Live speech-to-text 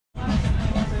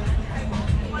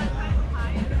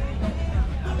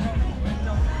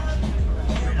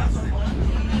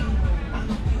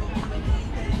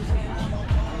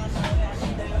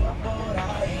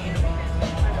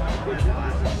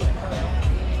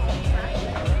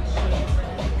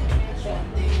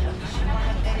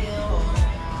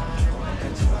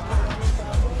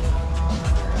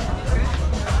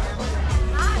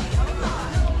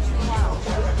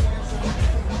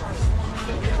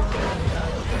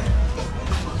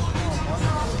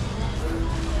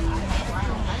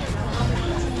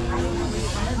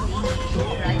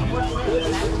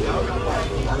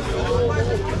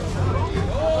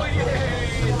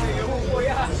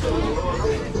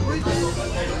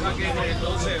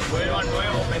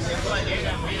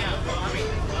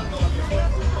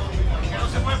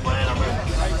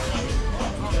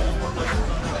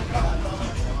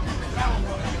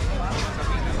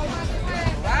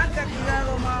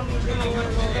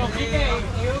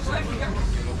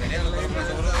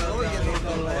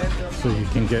So you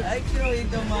can get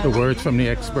the words from the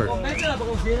expert.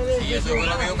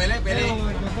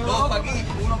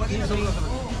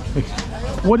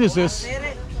 What is this?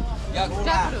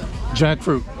 Jackfruit.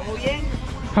 Jackfruit.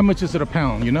 How much is it a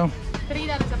pound, you know?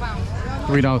 $3 a pound.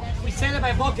 $3. We sell it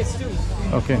by buckets too.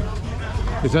 Okay.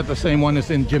 Is that the same one as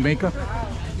in Jamaica?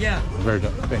 Yeah. Very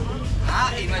good. Thank you.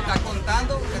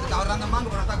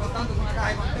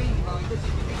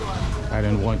 I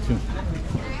didn't want to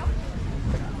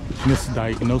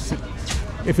misdiagnose it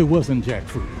if it wasn't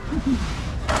jackfruit.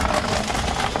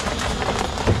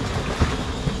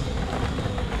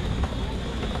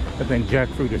 I think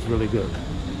jackfruit is really good.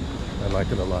 I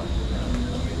like it a lot.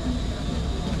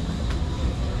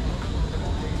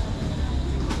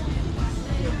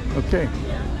 Okay,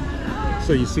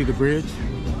 so you see the bridge?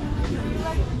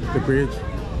 The bridge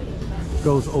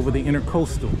goes over the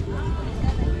intercoastal.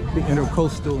 The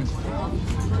intercoastal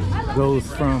goes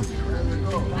from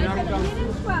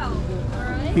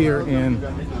here in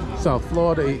South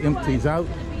Florida. It empties out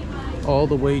all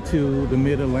the way to the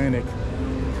mid-Atlantic,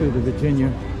 to the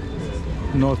Virginia,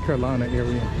 North Carolina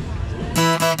area.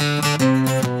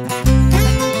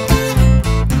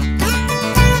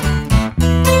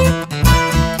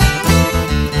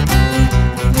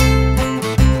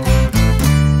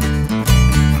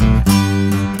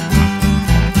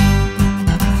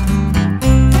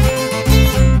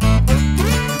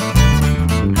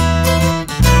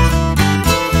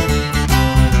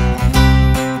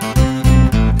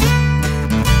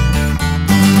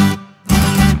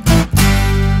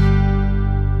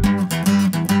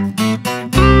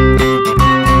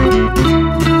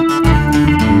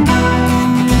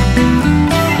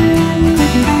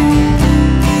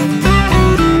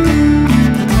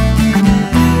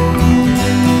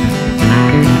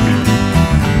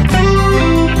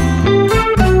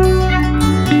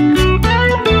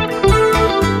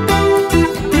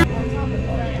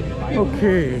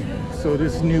 Okay, so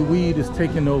this new weed is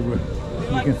taking over.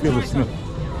 You can feel the smell.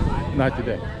 Not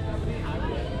today.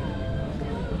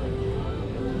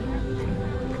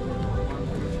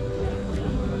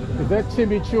 Is that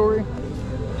chimichurri?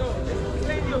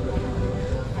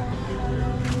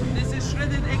 This is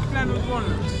shredded eggplant with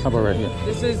walnuts. How about right here?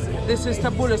 This is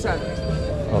tabbouleh salad.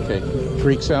 Okay,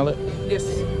 Greek salad? Yes.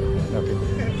 Okay,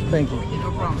 thank you.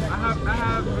 No problem. I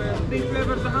have 3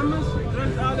 flavors of hummus: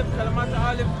 dressed olive, kalamata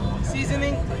olive,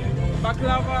 seasoning,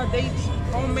 baklava, dates,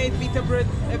 homemade pita bread.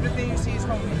 Everything you see is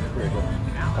homemade. Very good.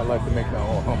 I like to make my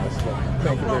own hummus. So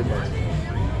thank you very much.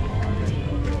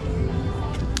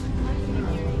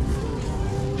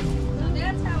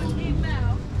 That's how it came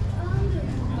out.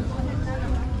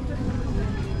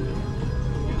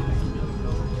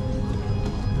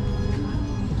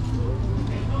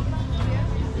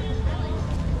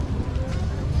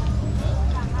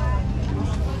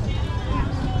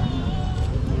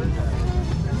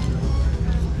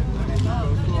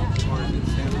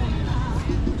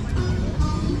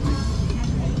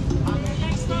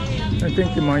 I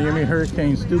think the Miami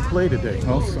Hurricanes do play today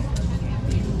also.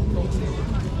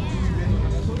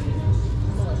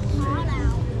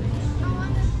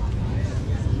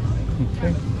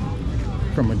 Okay,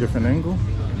 from a different angle.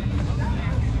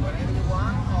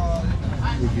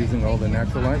 We're using all the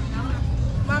natural light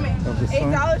of the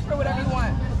sun. $8 for whatever you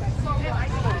want.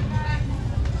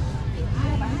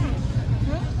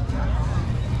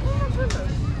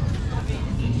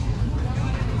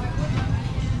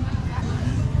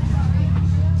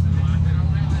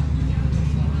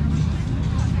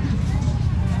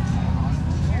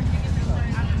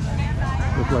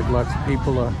 Looks like lots of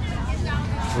people are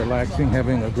relaxing,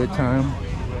 having a good time.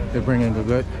 They're bringing a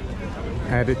good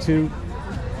attitude.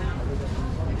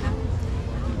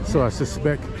 So I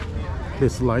suspect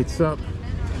this lights up.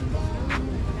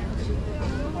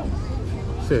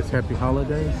 Says happy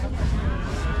holidays.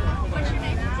 What's your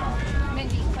name?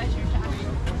 Mindy. Pleasure,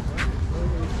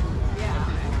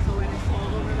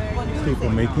 Josh. People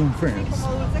making friends.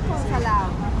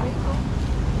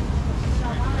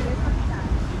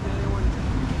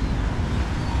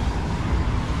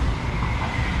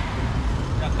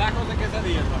 Tacos and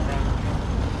quesadillas, my friend.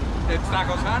 It's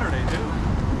Taco Saturday, too.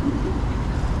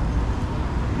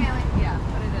 Yeah,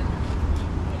 put it in.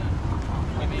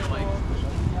 Give me a link.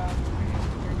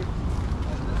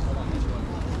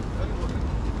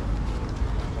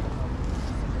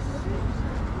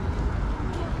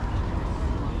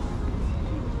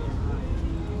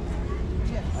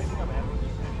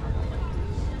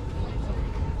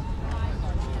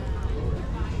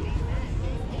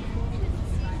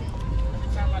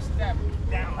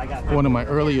 one of my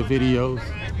earlier videos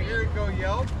Here go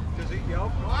Yelp. Does it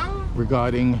Yelp?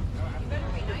 regarding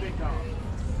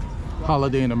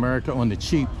holiday in America on the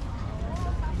cheap,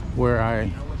 where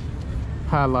I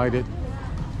highlighted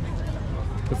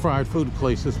the fried food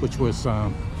places, which was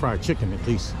fried chicken at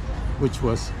least, which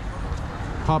was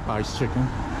Popeye's chicken.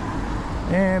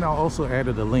 And I also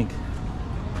added a link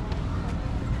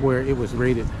where it was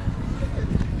rated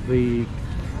the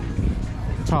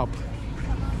top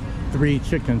 3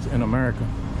 chickens in America.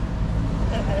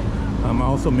 I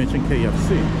also mentioned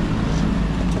KFC.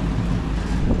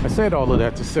 I said all of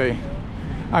that to say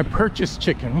I purchased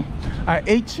chicken, I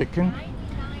ate chicken,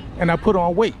 and I put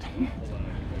on weight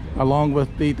along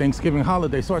with the Thanksgiving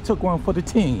holiday. So I took one for the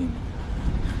team.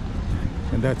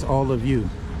 And that's all of you,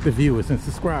 the viewers and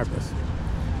subscribers.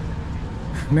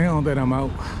 Now that I'm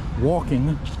out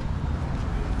walking,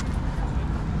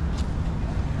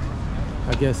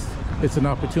 I guess it's an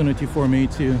opportunity for me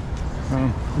to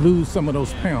lose some of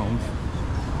those pounds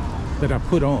that I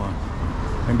put on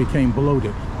and became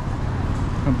bloated.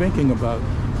 I'm thinking about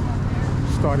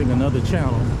starting another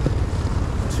channel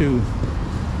to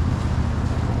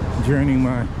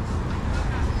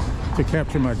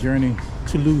capture my journey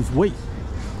to lose weight,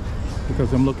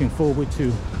 because I'm looking forward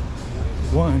to,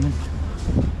 one,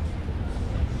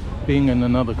 being in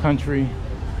another country,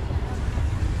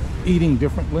 eating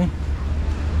differently,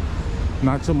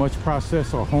 not so much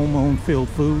processed or hormone filled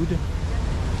food.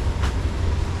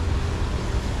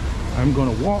 I'm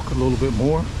going to walk a little bit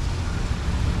more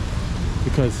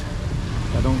because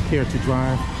I don't care to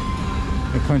drive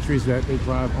in countries that they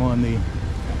drive on the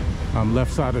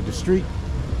left side of the street.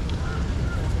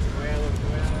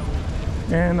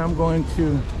 And I'm going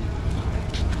to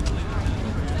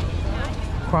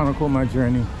chronicle my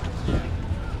journey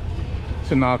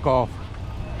to knock off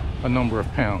a number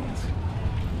of pounds.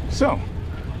 So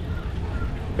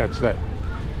that's that.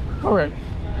 All right,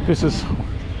 this is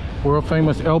world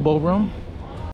famous elbow room.